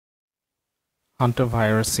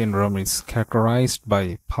Hantavirus syndrome is characterized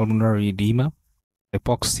by pulmonary edema,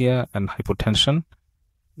 hypoxia, and hypotension.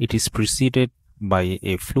 It is preceded by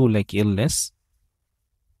a flu-like illness.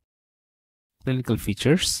 Clinical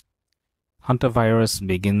features: Hantavirus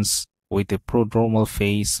begins with a prodromal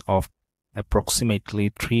phase of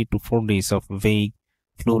approximately 3 to 4 days of vague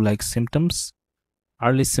flu-like symptoms.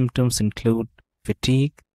 Early symptoms include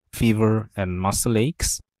fatigue, fever, and muscle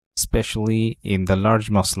aches, especially in the large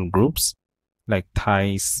muscle groups like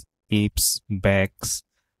thighs, hips, backs,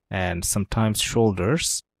 and sometimes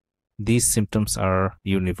shoulders. These symptoms are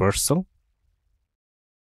universal.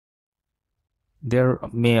 There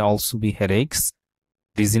may also be headaches,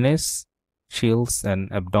 dizziness, chills, and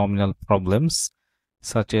abdominal problems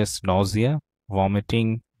such as nausea,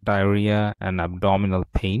 vomiting, diarrhea, and abdominal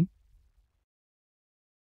pain.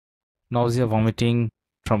 Nausea, vomiting,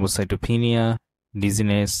 thrombocytopenia,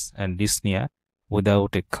 dizziness, and dyspnea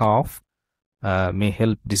without a cough may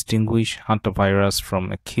help distinguish hantavirus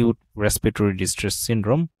from acute respiratory distress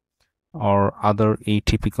syndrome or other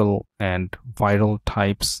atypical and viral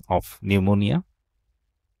types of pneumonia.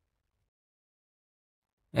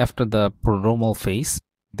 After the prodromal phase,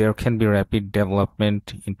 there can be rapid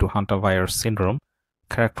development into hantavirus syndrome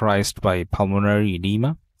characterized by pulmonary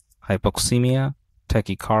edema, hypoxemia,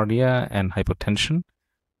 tachycardia, and hypotension.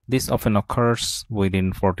 This often occurs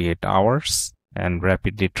within 48 hours and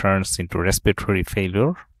rapidly turns into respiratory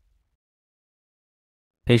failure.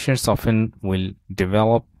 Patients often will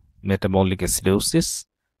develop metabolic acidosis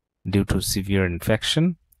due to severe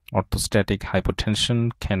infection. Orthostatic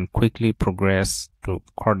hypotension can quickly progress to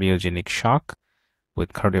cardiogenic shock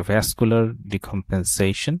with cardiovascular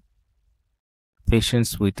decompensation.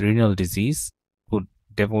 Patients with renal disease could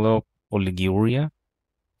develop oliguria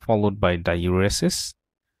followed by diuresis.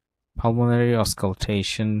 Pulmonary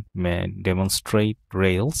auscultation may demonstrate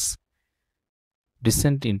rales.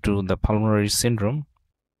 Descent into the pulmonary syndrome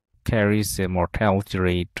carries a mortality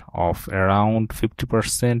rate of around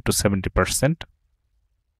 50% to 70%.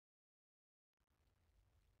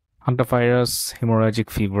 Hantavirus, hemorrhagic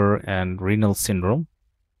fever, and renal syndrome.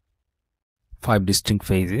 5 distinct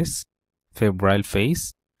phases: febrile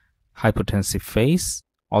phase, hypotensive phase,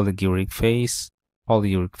 oliguric phase,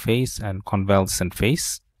 polyuric phase, and convalescent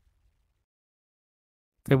phase.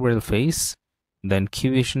 Febrile phase, the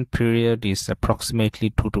incubation period is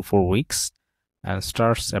approximately 2 to 4 weeks and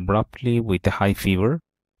starts abruptly with a high fever,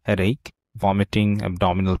 headache, vomiting,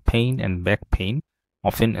 abdominal pain, and back pain,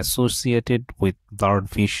 often associated with blurred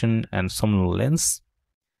vision and somnolence.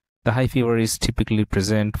 The high fever is typically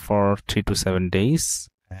present for 3 to 7 days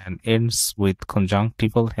and ends with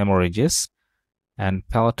conjunctival hemorrhages and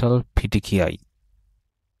palatal petechiae.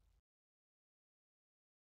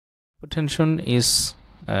 Hypotension is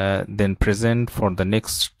then present for the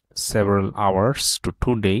next several hours to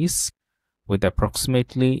 2 days, with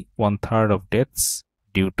approximately 1/3 of deaths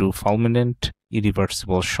due to fulminant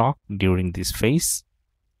irreversible shock during this phase.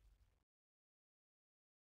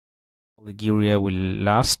 Oliguria will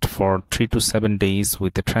last for 3 to 7 days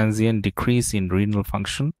with a transient decrease in renal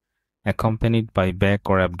function accompanied by back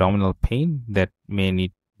or abdominal pain that may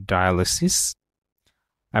need dialysis.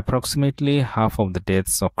 Approximately half of the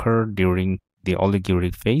deaths occur during the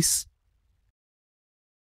oliguric phase.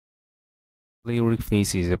 Oliguric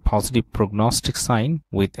phase is a positive prognostic sign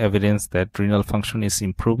with evidence that renal function is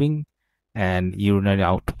improving and urinary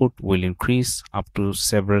output will increase up to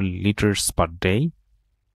several liters per day.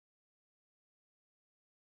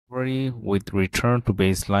 With return to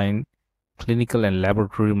baseline, clinical and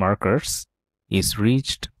laboratory markers is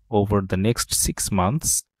reached over the next 6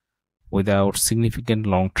 months without significant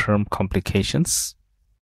long-term complications.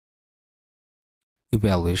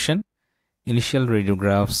 Evaluation: initial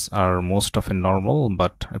radiographs are most often normal,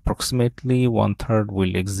 but approximately 1/3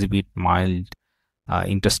 will exhibit mild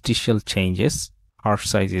interstitial changes. Heart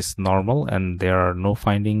size is normal and there are no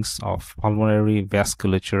findings of pulmonary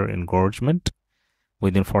vasculature engorgement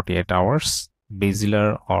within 48 hours.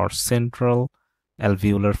 Basilar or central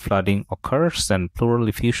alveolar flooding occurs and pleural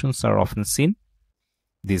effusions are often seen.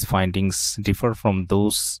 These findings differ from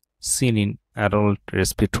those seen in adult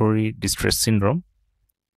respiratory distress syndrome,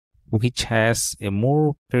 which has a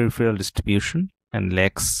more peripheral distribution and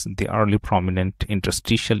lacks the early prominent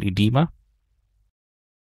interstitial edema.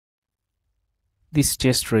 This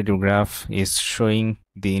chest radiograph is showing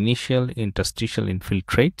the initial interstitial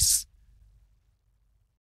infiltrates.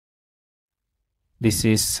 This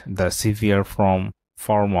is the severe form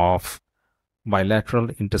of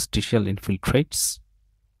bilateral interstitial infiltrates.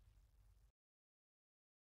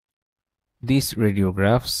 These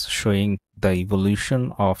radiographs showing the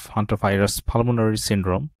evolution of Hantavirus pulmonary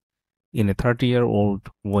syndrome in a 30-year-old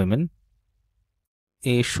woman,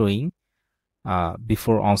 A showing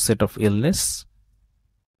before onset of illness,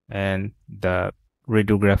 and the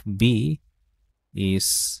radiograph B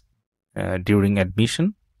is during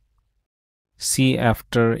admission, C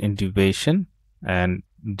after intubation, and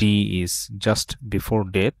D is just before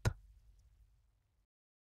death.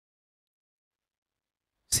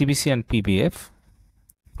 CBC and PBF.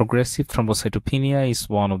 Progressive thrombocytopenia is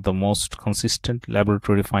one of the most consistent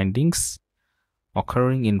laboratory findings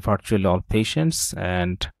occurring in virtually all patients,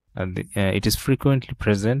 and it is frequently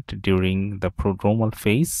present during the prodromal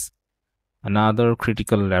phase. Another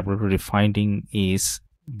critical laboratory finding is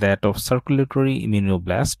that of circulatory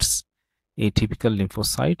immunoblasts, atypical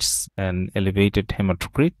lymphocytes, and elevated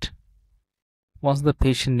hematocrit. Once the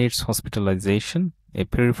patient needs hospitalization, a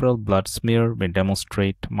peripheral blood smear may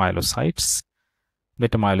demonstrate myelocytes,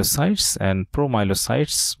 metamyelocytes, and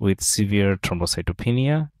promyelocytes with severe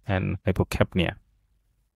thrombocytopenia and hypocapnia.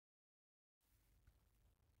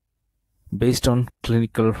 Based on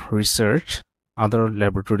clinical research, other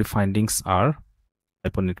laboratory findings are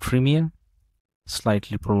hyponatremia,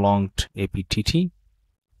 slightly prolonged APTT,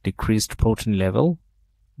 decreased protein level,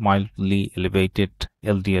 mildly elevated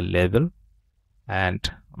LDL level,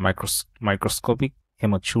 and microscopic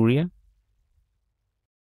hematuria.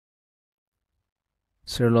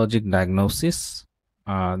 Serologic diagnosis.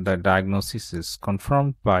 The diagnosis is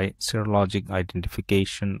confirmed by serologic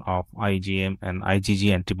identification of IgM and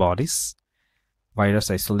IgG antibodies.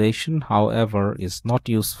 Virus isolation, however, is not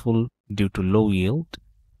useful due to low yield.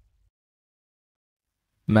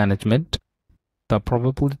 Management. The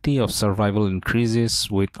probability of survival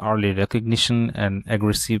increases with early recognition and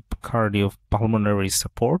aggressive cardiopulmonary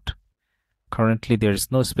support. Currently, there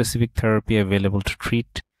is no specific therapy available to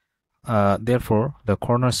treat. Therefore, the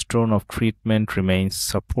cornerstone of treatment remains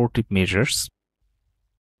supportive measures.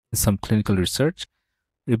 In some clinical research,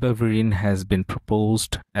 ribavirin has been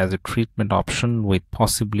proposed as a treatment option with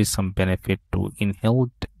possibly some benefit to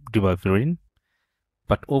inhaled ribavirin,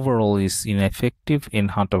 but overall is ineffective in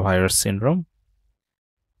hantavirus syndrome.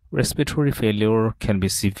 Respiratory failure can be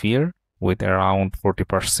severe, with around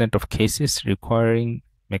 40% of cases requiring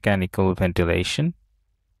mechanical ventilation.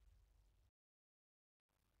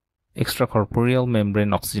 Extracorporeal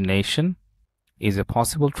membrane oxygenation is a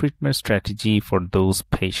possible treatment strategy for those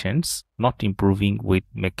patients not improving with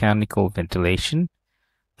mechanical ventilation.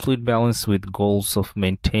 Fluid balance with goals of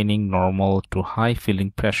maintaining normal to high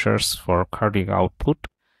filling pressures for cardiac output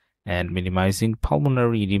and minimizing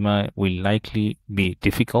pulmonary edema will likely be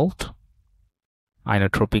difficult.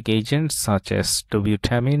 Inotropic agents such as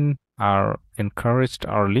dobutamine are encouraged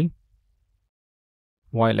early.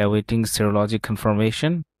 While awaiting serologic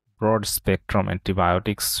confirmation, broad-spectrum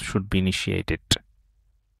antibiotics should be initiated.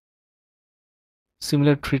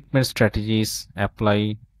 Similar treatment strategies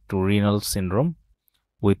apply to renal syndrome.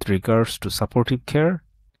 With regards to supportive care,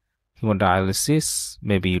 hemodialysis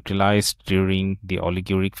may be utilized during the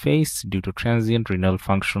oliguric phase due to transient renal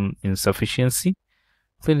function insufficiency.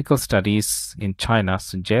 Clinical studies in China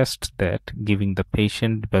suggest that giving the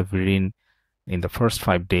patient ribavirin in the first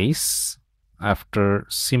 5 days after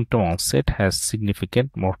symptom onset has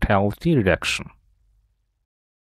significant mortality reduction.